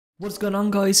What's going on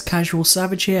guys,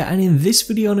 CasualSavage here, and in this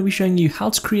video I'm going to be showing you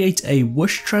how to create a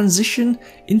whoosh transition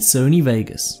in Sony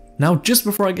Vegas. Now just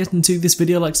before I get into this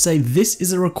video, I'd like to say this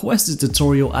is a requested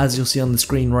tutorial as you'll see on the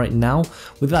screen right now.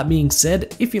 With that being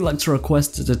said, if you'd like to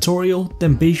request a tutorial,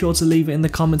 then be sure to leave it in the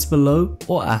comments below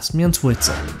or ask me on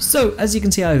Twitter. So as you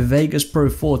can see, I have Vegas Pro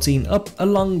 14 up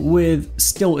along with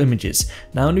still images.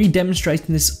 Now I'm going to be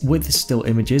demonstrating this with still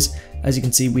images. As you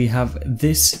can see, we have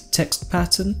this text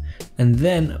pattern and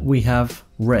then we have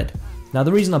red. Now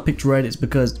the reason I picked red is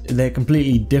because they're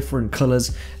completely different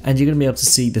colors and you're going to be able to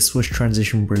see the swoosh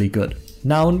transition really good.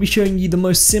 Now I'm going to be showing you the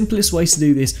most simplest ways to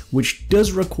do this, which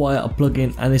does require a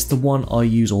plugin, and it's the one I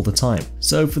use all the time.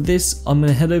 So for this, I'm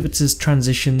going to head over to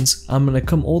transitions, I'm going to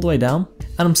come all the way down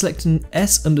and I'm selecting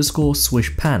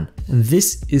S_swish pan, and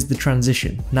this is the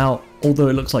transition. Now although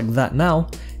it looks like that now,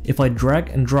 if I drag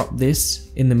and drop this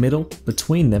in the middle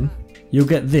between them, you'll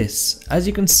get this. As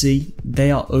you can see, they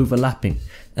are overlapping,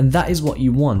 and that is what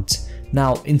you want.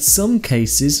 Now in some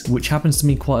cases, which happens to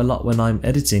me quite a lot when I'm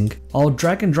editing, I'll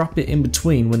drag and drop it in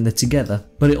between when they're together,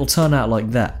 but it'll turn out like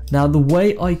that. Now the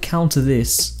way I counter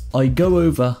this, I go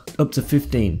over up to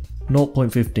 15,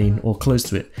 0.15 or close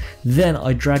to it. Then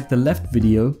I drag the left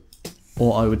video,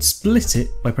 or I would split it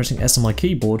by pressing S on my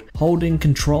keyboard, holding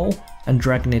Control and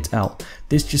dragging it out.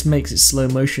 This just makes it slow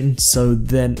motion, so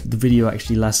then the video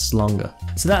actually lasts longer.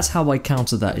 So that's how I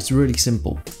counter that. It's really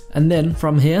simple. And then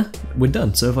from here, we're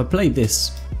done. So if I play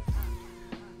this,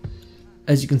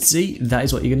 as you can see, that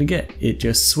is what you're gonna get. It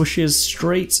just swooshes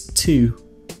straight to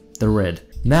the red.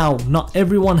 Now, not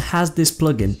everyone has this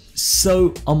plugin,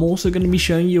 so I'm also going to be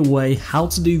showing you a way how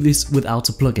to do this without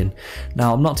a plugin.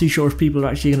 Now, I'm not too sure if people are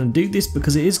actually going to do this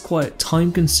because it is quite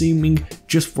time consuming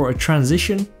just for a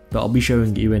transition, but I'll be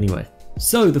showing you anyway.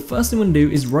 So the first thing we're going to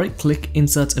do is right click,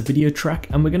 insert a video track,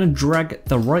 and we're going to drag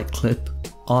the right clip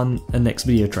on a next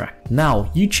video track. Now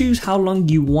you choose how long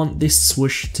you want this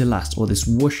swoosh to last, or this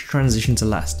whoosh transition to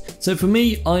last. So for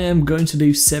me, I am going to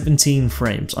do 17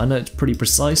 frames. I know it's pretty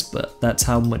precise, but that's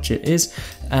how much it is,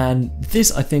 and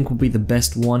this I think will be the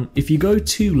best one. If you go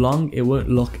too long, it won't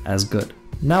look as good.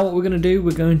 Now what we're going to do,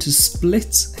 we're going to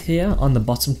split here on the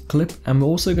bottom clip, and we're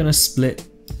also going to split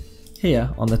here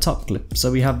on the top clip.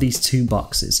 So we have these two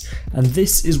boxes, and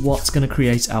this is what's going to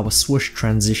create our swoosh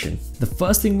transition. The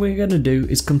first thing we're going to do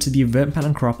is come to the event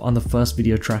pattern crop on the first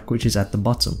video track, which is at the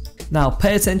bottom. Now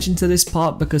pay attention to this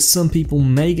part because some people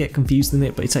may get confused in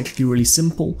it, but it's actually really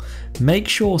simple. Make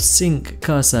sure sync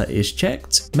cursor is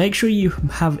checked. Make sure you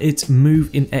have it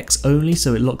move in X only,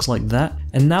 so it looks like that.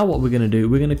 And now what we're going to do,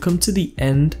 we're going to come to the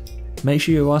end, make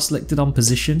sure you are selected on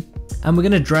position, and we're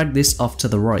going to drag this off to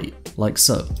the right, like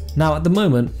so. Now at the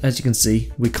moment, as you can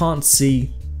see, we can't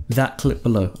see that clip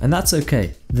below, and that's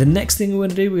okay. The next thing we're going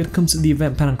to do, we're going to come to the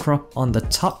event pattern crop on the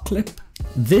top clip.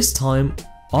 This time,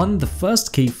 on the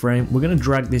first keyframe, we're going to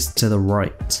drag this to the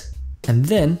right. And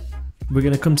then, we're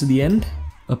going to come to the end,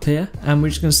 up here, and we're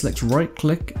just going to select right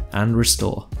click and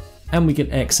restore. And we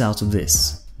can X out of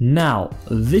this. Now,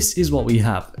 this is what we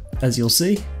have. As you'll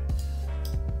see,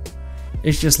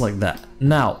 it's just like that.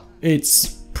 Now, it's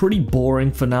pretty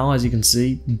boring for now, as you can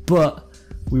see, but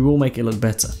we will make it look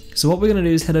better. So what we're going to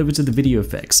do is head over to the video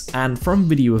effects, and from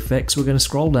video effects we're going to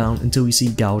scroll down until we see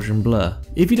Gaussian Blur.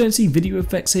 If you don't see video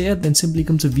effects here, then simply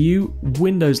come to View,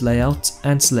 Windows Layout,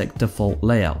 and select Default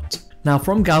Layout. Now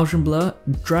from Gaussian Blur,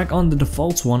 drag on the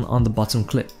default one on the bottom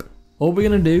clip. All we're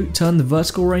going to do, turn the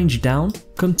vertical range down,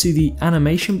 come to the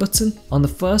animation button. On the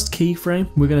first keyframe,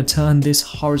 we're going to turn this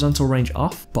horizontal range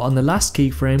off, but on the last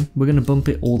keyframe, we're going to bump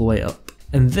it all the way up.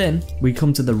 And then we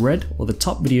come to the red, or the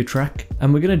top video track,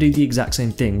 and we're going to do the exact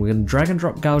same thing. We're going to drag and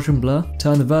drop Gaussian Blur,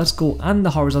 turn the vertical and the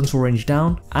horizontal range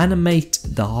down, animate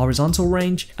the horizontal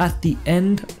range. At the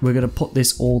end, we're going to put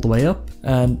this all the way up,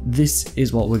 and this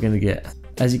is what we're going to get.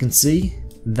 As you can see,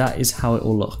 that is how it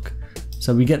will look.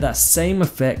 So we get that same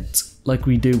effect like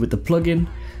we do with the plugin,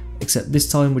 except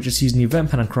this time we're just using the event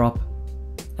pattern crop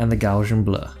and the Gaussian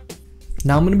Blur.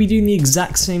 Now I'm going to be doing the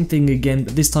exact same thing again,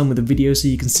 but this time with a video so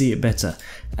you can see it better.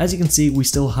 As you can see, we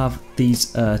still have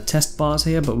these test bars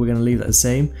here, but we're going to leave that the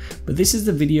same. But this is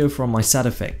the video from my sad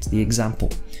effect, the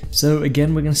example. So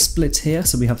again, we're going to split here,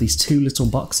 so we have these two little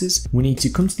boxes. We need to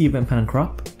come to the event pattern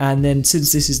crop, and then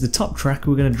since this is the top track,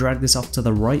 we're going to drag this off to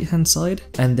the right hand side,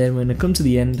 and then we're going to come to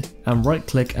the end and right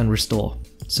click and restore,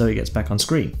 so it gets back on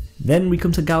screen. Then we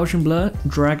come to Gaussian Blur,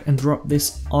 drag and drop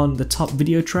this on the top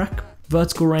video track.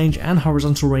 Vertical range and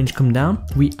horizontal range come down.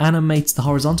 We animate the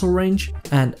horizontal range,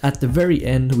 and at the very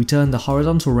end we turn the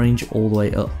horizontal range all the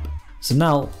way up. So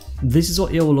now this is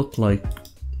what it will look like.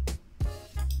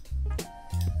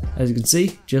 As you can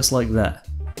see, just like that.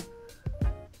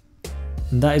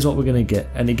 And that is what we're going to get,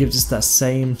 and it gives us that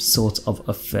same sort of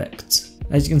effect.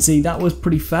 As you can see, that was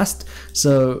pretty fast,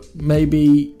 so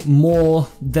maybe more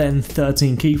than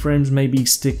 13 keyframes, maybe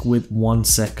stick with 1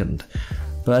 second.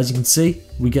 But as you can see,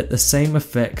 we get the same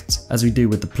effect as we do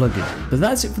with the plugin. But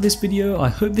that's it for this video. I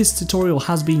hope this tutorial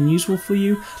has been useful for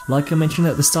you. Like I mentioned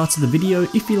at the start of the video,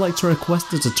 if you'd like to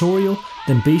request a tutorial,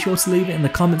 then be sure to leave it in the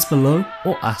comments below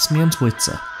or ask me on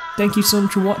Twitter. Thank you so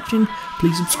much for watching.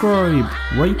 Please subscribe,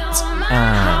 rate,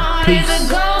 and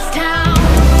peace.